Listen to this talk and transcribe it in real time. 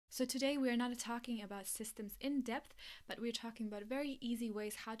So today we are not talking about systems in depth, but we're talking about very easy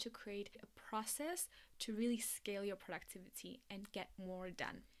ways how to create a process to really scale your productivity and get more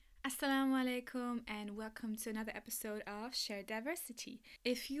done. Assalamu alaikum and welcome to another episode of Share Diversity.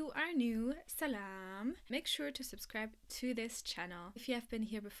 If you are new, salam. Make sure to subscribe to this channel. If you have been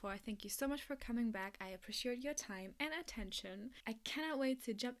here before, thank you so much for coming back. I appreciate your time and attention. I cannot wait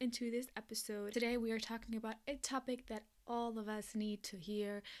to jump into this episode. Today we are talking about a topic that all of us need to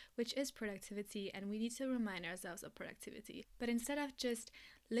hear, which is productivity, and we need to remind ourselves of productivity. But instead of just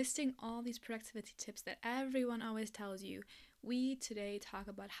listing all these productivity tips that everyone always tells you, we today talk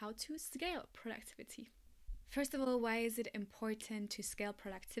about how to scale productivity. First of all, why is it important to scale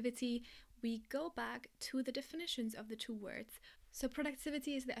productivity? We go back to the definitions of the two words. So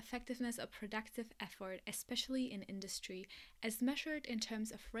productivity is the effectiveness of productive effort, especially in industry, as measured in terms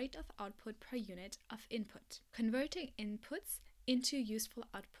of rate of output per unit of input, converting inputs into useful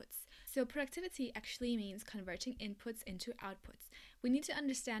outputs. So productivity actually means converting inputs into outputs. We need to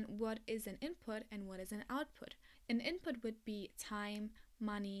understand what is an input and what is an output. An input would be time,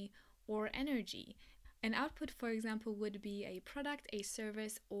 money, or energy. An output, for example, would be a product, a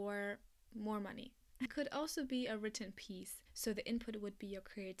service, or more money. It could also be a written piece. So the input would be your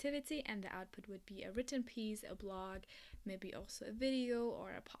creativity and the output would be a written piece, a blog, maybe also a video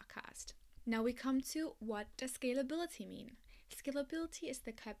or a podcast. Now we come to what does scalability mean? Scalability is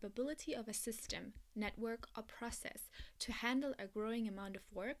the capability of a system, network, or process to handle a growing amount of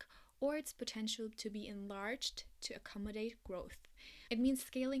work or its potential to be enlarged to accommodate growth. It means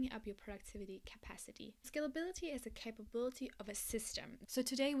scaling up your productivity capacity. Scalability is a capability of a system. So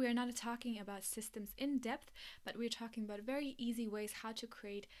today we are not talking about systems in depth, but we're talking about very easy ways how to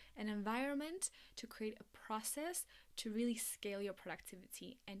create an environment, to create a process to really scale your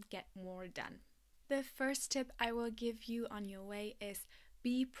productivity and get more done. The first tip I will give you on your way is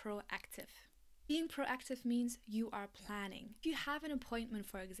be proactive. Being proactive means you are planning. If you have an appointment,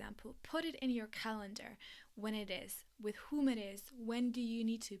 for example, put it in your calendar when it is, with whom it is, when do you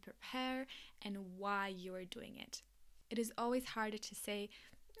need to prepare, and why you are doing it. It is always harder to say,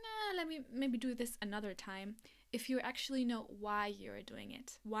 let me maybe do this another time, if you actually know why you are doing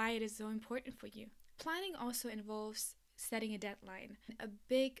it, why it is so important for you. Planning also involves setting a deadline. A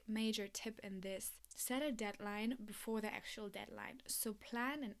big major tip in this, set a deadline before the actual deadline. So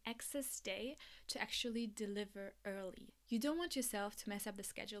plan an excess day to actually deliver early. You don't want yourself to mess up the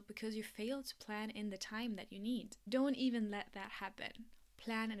schedule because you failed to plan in the time that you need. Don't even let that happen.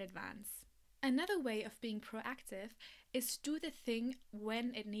 Plan in advance. Another way of being proactive is do the thing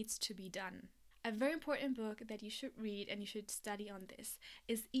when it needs to be done. A very important book that you should read and you should study on this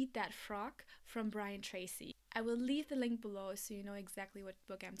is Eat That Frog from Brian Tracy. I will leave the link below so you know exactly what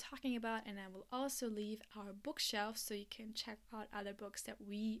book I'm talking about, and I will also leave our bookshelf so you can check out other books that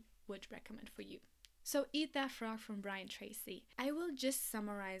we would recommend for you. So Eat That Frog from Brian Tracy. I will just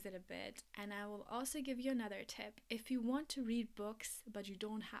summarize it a bit, and I will also give you another tip. If you want to read books but you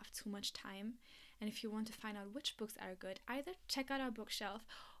don't have too much time, and if you want to find out which books are good, either check out our bookshelf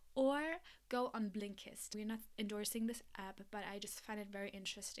or go on Blinkist. We're not endorsing this app, but I just find it very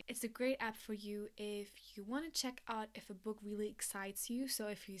interesting. It's a great app for you if you want to check out if a book really excites you. So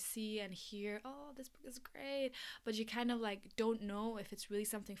if you see and hear, oh, this book is great, but you kind of like don't know if it's really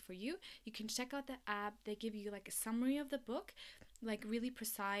something for you, you can check out the app. They give you like a summary of the book, like really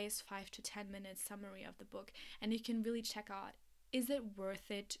precise 5 to 10 minute summary of the book, and you can really check out, is it worth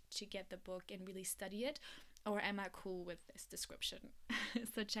it to get the book and really study it? Or am I cool with this description?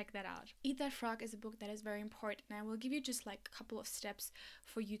 So check that out. Eat That Frog is a book that is very important, and I will give you just like a couple of steps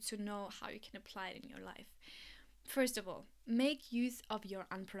for you to know how you can apply it in your life. First of all, make use of your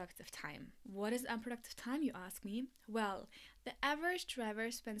unproductive time. What is unproductive time, you ask me? Well, the average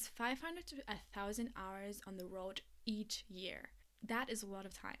driver spends 500 to 1,000 hours on the road each year. That is a lot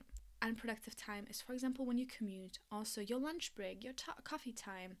of time. Unproductive time is, for example, when you commute, also your lunch break, your coffee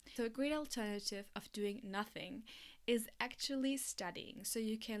time. So a great alternative of doing nothing is actually studying. So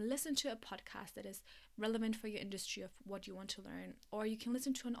you can listen to a podcast that is relevant for your industry of what you want to learn, or you can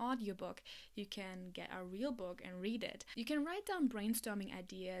listen to an audiobook. You can get a real book and read it. You can write down brainstorming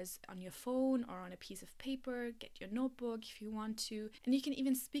ideas on your phone or on a piece of paper, get your notebook if you want to, and you can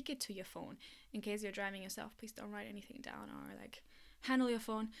even speak it to your phone. In case you're driving yourself, please don't write anything down or like handle your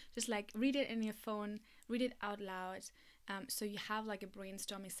phone, just like read it in your phone, read it out loud, so you have like a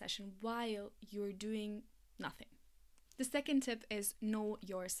brainstorming session while you're doing nothing. The second tip is know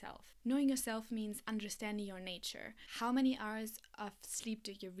yourself. Knowing yourself means understanding your nature. How many hours of sleep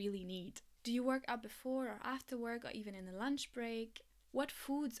do you really need? Do you work out before or after work or even in the lunch break? What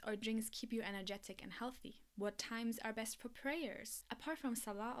foods or drinks keep you energetic and healthy? What times are best for prayers? Apart from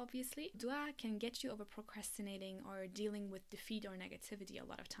salah, obviously, dua can get you over procrastinating or dealing with defeat or negativity a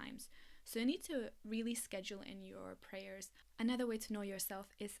lot of times. So you need to really schedule in your prayers. Another way to know yourself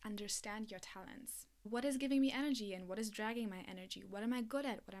is understand your talents. What is giving me energy and what is dragging my energy? What am I good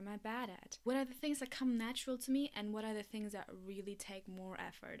at? What am I bad at? What are the things that come natural to me and what are the things that really take more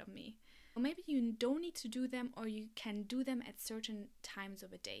effort of me? Or maybe you don't need to do them, or you can do them at certain times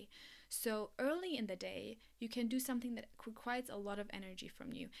of a day. So early in the day, you can do something that requires a lot of energy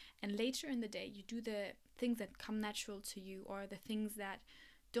from you. And later in the day, you do the things that come natural to you, or the things that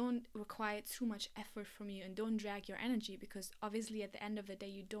don't require too much effort from you and don't drag your energy, because obviously at the end of the day,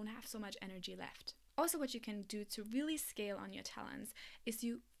 you don't have so much energy left. Also, what you can do to really scale on your talents is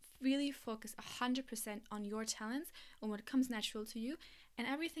you really focus 100% on your talents, on what comes natural to you, and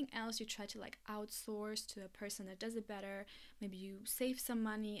everything else you try to outsource to a person that does it better. Maybe you save some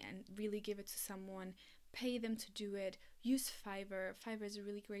money and really give it to someone, pay them to do it. Use Fiverr. Fiverr is a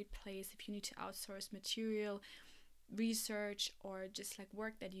really great place if you need to outsource material, research, or just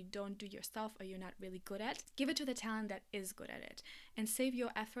work that you don't do yourself or you're not really good at. Give it to the talent that is good at it, and save your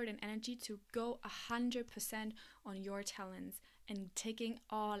effort and energy to go 100% on your talents and taking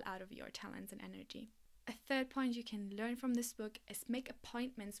all out of your talents and energy. A third point you can learn from this book is make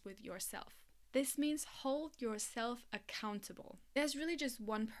appointments with yourself. This means hold yourself accountable. There's really just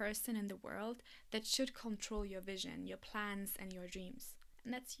one person in the world that should control your vision, your plans, and your dreams,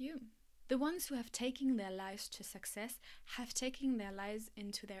 and that's you. The ones who have taken their lives to success have taken their lives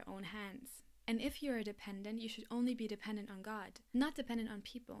into their own hands. And if you're a dependent, you should only be dependent on God, not dependent on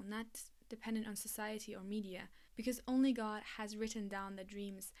people, not dependent on society or media, because only God has written down the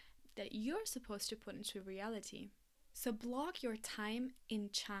dreams that you're supposed to put into reality. So block your time in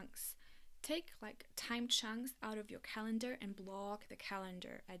chunks. Take time chunks out of your calendar and block the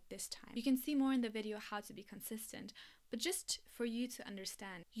calendar at this time. You can see more in the video how to be consistent, but just for you to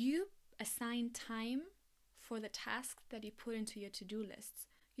understand, you assign time for the tasks that you put into your to-do lists.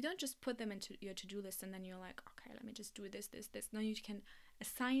 You don't just put them into your to-do list and then you're like, okay, let me just do this. No, you can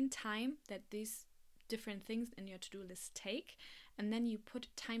assign time that these different things in your to-do list take, and then you put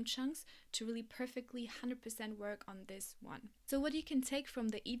time chunks to really perfectly 100% work on this one. So what you can take from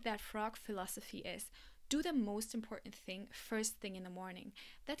the eat that frog philosophy is do the most important thing first thing in the morning.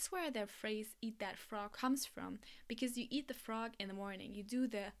 That's where the phrase eat that frog comes from, because you eat the frog in the morning. You do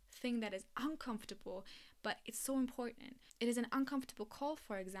the thing that is uncomfortable, but it's so important. It is an uncomfortable call,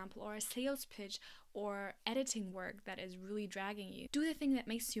 for example, or a sales pitch or editing work that is really dragging you. Do the thing that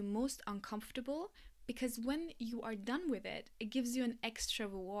makes you most uncomfortable, because when you are done with it, it gives you an extra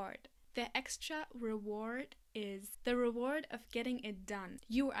reward. The extra reward is the reward of getting it done.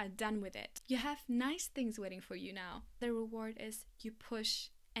 You are done with it. You have nice things waiting for you now. The reward is you push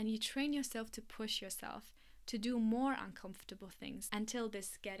and you train yourself to push yourself to do more uncomfortable things until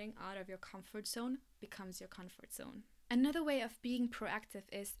this getting out of your comfort zone becomes your comfort zone. Another way of being proactive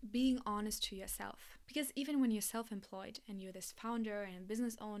is being honest to yourself. Because even when you're self-employed and you're this founder and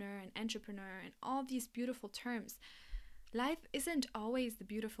business owner and entrepreneur and all these beautiful terms, life isn't always the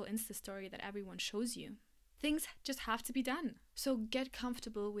beautiful Insta story that everyone shows you. Things just have to be done. So get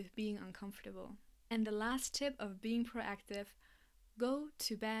comfortable with being uncomfortable. And the last tip of being proactive, go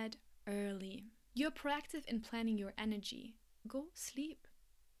to bed early. You're proactive in planning your energy. Go sleep.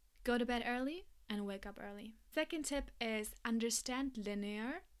 Go to bed early and wake up early. Second tip is understand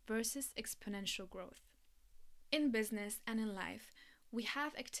linear versus exponential growth. In business and in life, we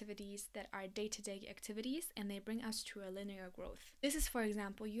have activities that are day-to-day activities and they bring us to a linear growth. This is, for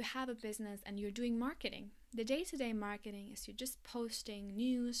example, you have a business and you're doing marketing. The day-to-day marketing is you're just posting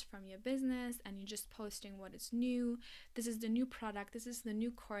news from your business and you're just posting what is new. This is the new product. This is the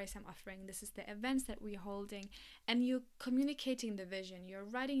new course I'm offering. This is the events that we're holding. And you're communicating the vision. You're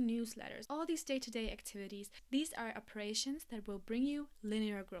writing newsletters. All these day-to-day activities, these are operations that will bring you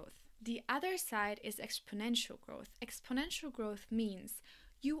linear growth. The other side is exponential growth. Exponential growth means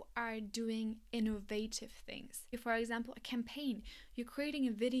you are doing innovative things. For example, a campaign. You're creating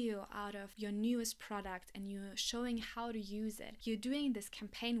a video out of your newest product and you're showing how to use it. You're doing this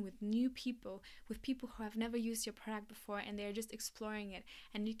campaign with new people, with people who have never used your product before and they're just exploring it.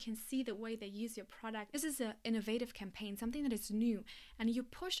 And you can see the way they use your product. This is an innovative campaign, something that is new. And you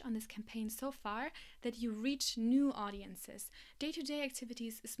push on this campaign so far that you reach new audiences. Day-to-day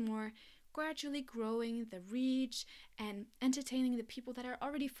activities is more gradually growing the reach and entertaining the people that are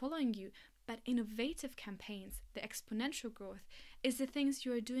already following you. But innovative campaigns, the exponential growth, is the things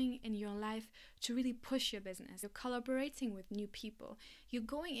you are doing in your life to really push your business. You're collaborating with new people. You're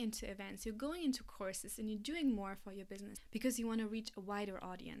going into events, you're going into courses, and you're doing more for your business because you want to reach a wider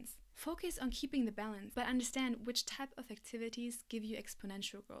audience. Focus on keeping the balance, but understand which type of activities give you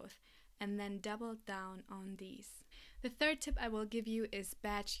exponential growth, and then double down on these. The third tip I will give you is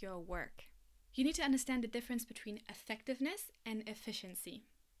batch your work. You need to understand the difference between effectiveness and efficiency.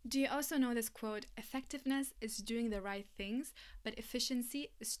 Do you also know this quote, effectiveness is doing the right things, but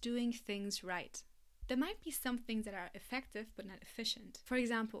efficiency is doing things right? There might be some things that are effective but not efficient. For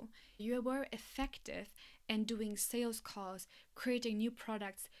example, you were effective in doing sales calls, creating new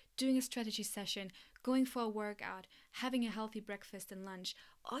products, doing a strategy session, going for a workout, having a healthy breakfast and lunch.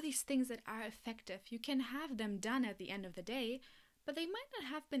 All these things that are effective, you can have them done at the end of the day, but they might not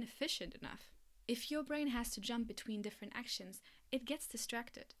have been efficient enough. If your brain has to jump between different actions, it gets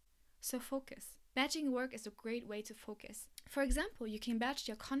distracted. So focus. Batching work is a great way to focus. For example, you can batch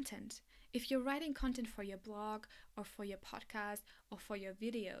your content. If you're writing content for your blog or for your podcast or for your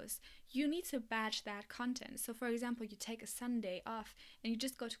videos, you need to batch that content. So for example, you take a Sunday off and you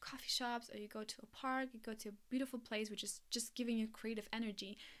just go to coffee shops or you go to a park, you go to a beautiful place which is just giving you creative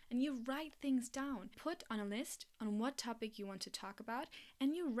energy, and you write things down. Put on a list on what topic you want to talk about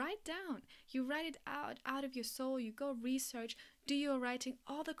and you write down. You write it out of your soul, you go research, do your writing,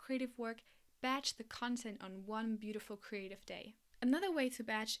 all the creative work, batch the content on one beautiful creative day. Another way to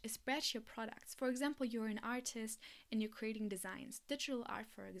batch is batch your products. For example, you're an artist and you're creating designs, digital art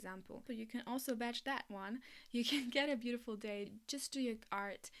for example. So you can also batch that one. You can get a beautiful day, just do your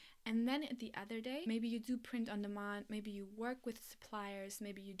art, and then the other day, maybe you do print on demand, maybe you work with suppliers,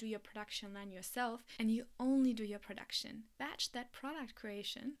 maybe you do your production line yourself, and you only do your production. Batch that product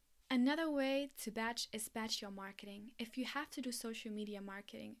creation. Another way to batch is batch your marketing. If you have to do social media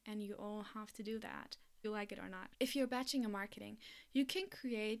marketing, and you all have to do that, you like it or not. If you're batching a marketing, you can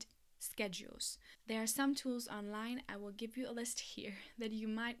create schedules. There are some tools online, I will give you a list here, that you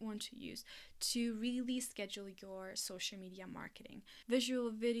might want to use to really schedule your social media marketing. Visual,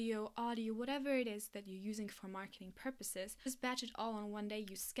 video, audio, whatever it is that you're using for marketing purposes, just batch it all on one day.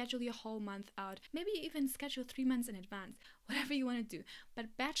 You schedule your whole month out, maybe even schedule 3 months in advance, whatever you want to do.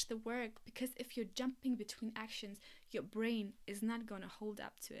 But batch the work, because if you're jumping between actions, your brain is not going to hold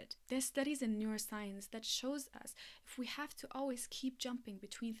up to it. There's studies in neuroscience that shows us if we have to always keep jumping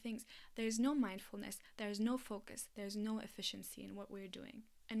between things, there's no mindfulness, there's no focus, there's no efficiency in what we're doing.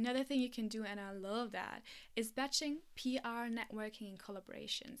 Another thing you can do, and I love that, is batching PR, networking, and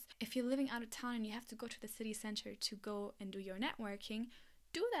collaborations. If you're living out of town and you have to go to the city center to go and do your networking,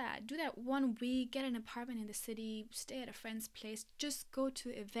 do that. Do that 1 week, get an apartment in the city, stay at a friend's place, just go to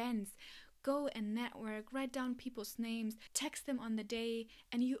events. Go and network, write down people's names, text them on the day,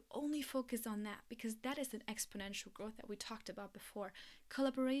 and you only focus on that because that is an exponential growth that we talked about before.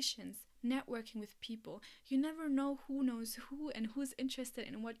 Collaborations, networking with people. You never know who knows who and who's interested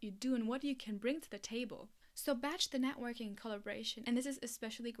in what you do and what you can bring to the table. So batch the networking and collaboration, and this is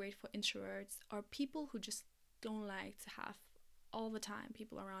especially great for introverts or people who just don't like to have all the time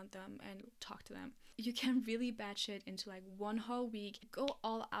people around them and talk to them. You can really batch it into like 1 whole week. Go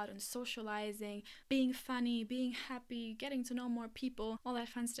all out on socializing, being funny, being happy, getting to know more people, all that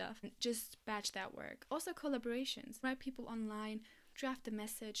fun stuff. Just batch that work. Also collaborations. Write people online, draft a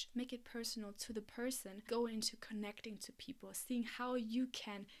message, make it personal to the person. Go into connecting to people, seeing how you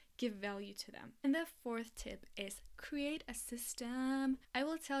can give value to them. And the fourth tip is create a system. I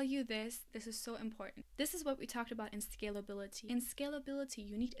will tell you this is so important. This is what we talked about in scalability. In scalability,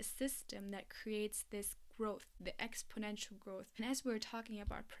 you need a system that creates this growth, the exponential growth. And as we're talking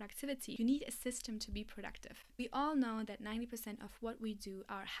about productivity, you need a system to be productive. We all know that 90% of what we do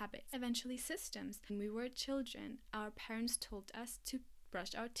are habits, eventually systems. When we were children, our parents told us to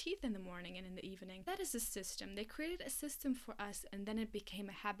brush our teeth in the morning and in the evening. That is a system. They created a system for us and then it became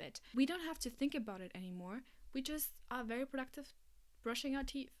a habit. We don't have to think about it anymore. We just are very productive brushing our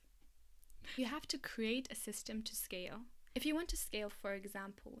teeth. You have to create a system to scale. If you want to scale, for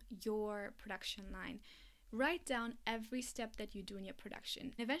example, your production line, write down every step that you do in your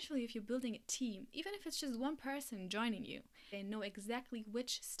production. Eventually, if you're building a team, even if it's just one person joining you, they know exactly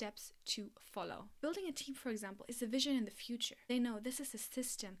which steps to follow. Building a team, for example, is a vision in the future. They know this is a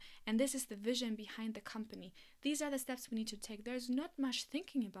system and this is the vision behind the company. These are the steps we need to take. There's not much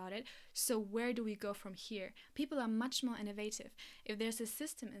thinking about it, so where do we go from here? People are much more innovative. If there's a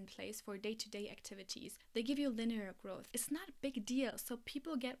system in place for day-to-day activities, they give you linear growth. It's not a big deal, so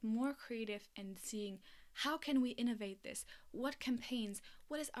people get more creative and seeing How can we innovate this? What campaigns?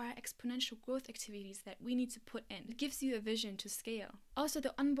 What is our exponential growth activities that we need to put in? It gives you a vision to scale. Also,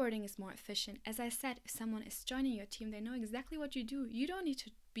 the onboarding is more efficient. As I said, if someone is joining your team, they know exactly what you do. You don't need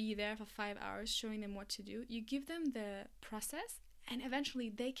to be there for 5 hours showing them what to do. You give them the process, and eventually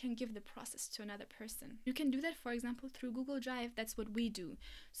they can give the process to another person. You can do that, for example, through Google Drive. That's what we do.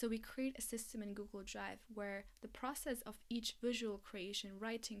 So we create a system in Google Drive where the process of each visual creation,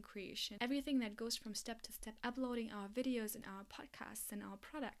 writing creation, everything that goes from step to step, uploading our videos and our podcasts and our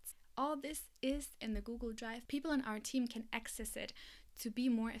products, all this is in the Google Drive. People on our team can access it to be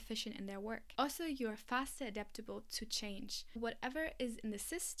more efficient in their work. Also, you're faster adaptable to change. Whatever is in the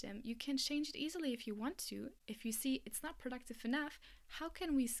system, you can change it easily if you want to. If you see it's not productive enough, how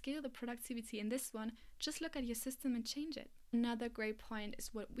can we scale the productivity in this one? Just look at your system and change it. Another great point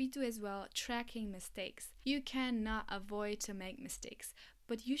is what we do as well, tracking mistakes. You cannot avoid to make mistakes,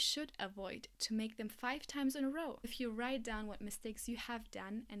 but you should avoid to make them 5 times in a row. If you write down what mistakes you have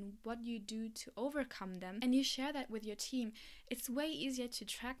done and what you do to overcome them, and you share that with your team, it's way easier to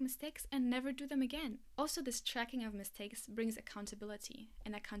track mistakes and never do them again. Also, this tracking of mistakes brings accountability,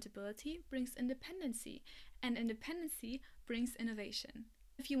 and accountability brings independency, and independency brings innovation.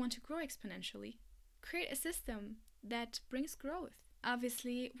 If you want to grow exponentially, create a system that brings growth.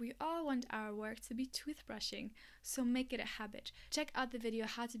 Obviously, we all want our work to be toothbrushing, so make it a habit. Check out the video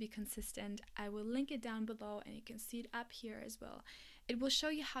how to be consistent. I will link it down below and you can see it up here as well. It will show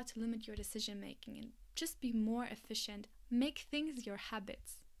you how to limit your decision making and just be more efficient. Make things your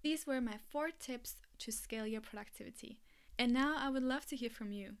habits. These were my 4 tips to scale your productivity. And now I would love to hear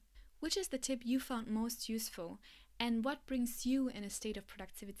from you. Which is the tip you found most useful and what brings you in a state of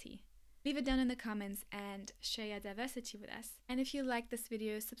productivity? Leave it down in the comments and share your diversity with us. And if you like this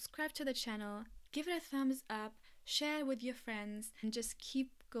video, subscribe to the channel, give it a thumbs up, share it with your friends, and just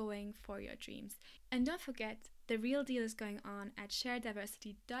keep going for your dreams. And don't forget, the real deal is going on at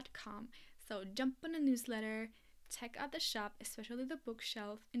sharediversity.com. So jump on the newsletter, check out the shop, especially the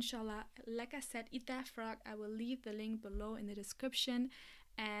bookshelf. Inshallah, like I said, eat that frog. I will leave the link below in the description.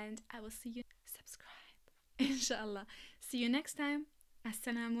 And I will see you. Subscribe. Inshallah. See you next time.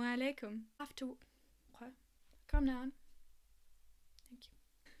 Assalamu alaikum. After what? Calm down. Thank you.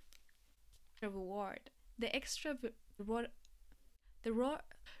 The reward. The extra reward. The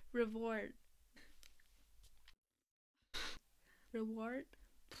reward. Reward.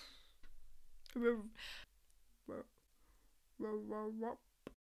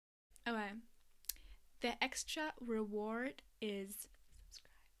 Okay. The extra reward is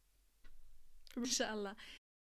subscribe. Inshallah.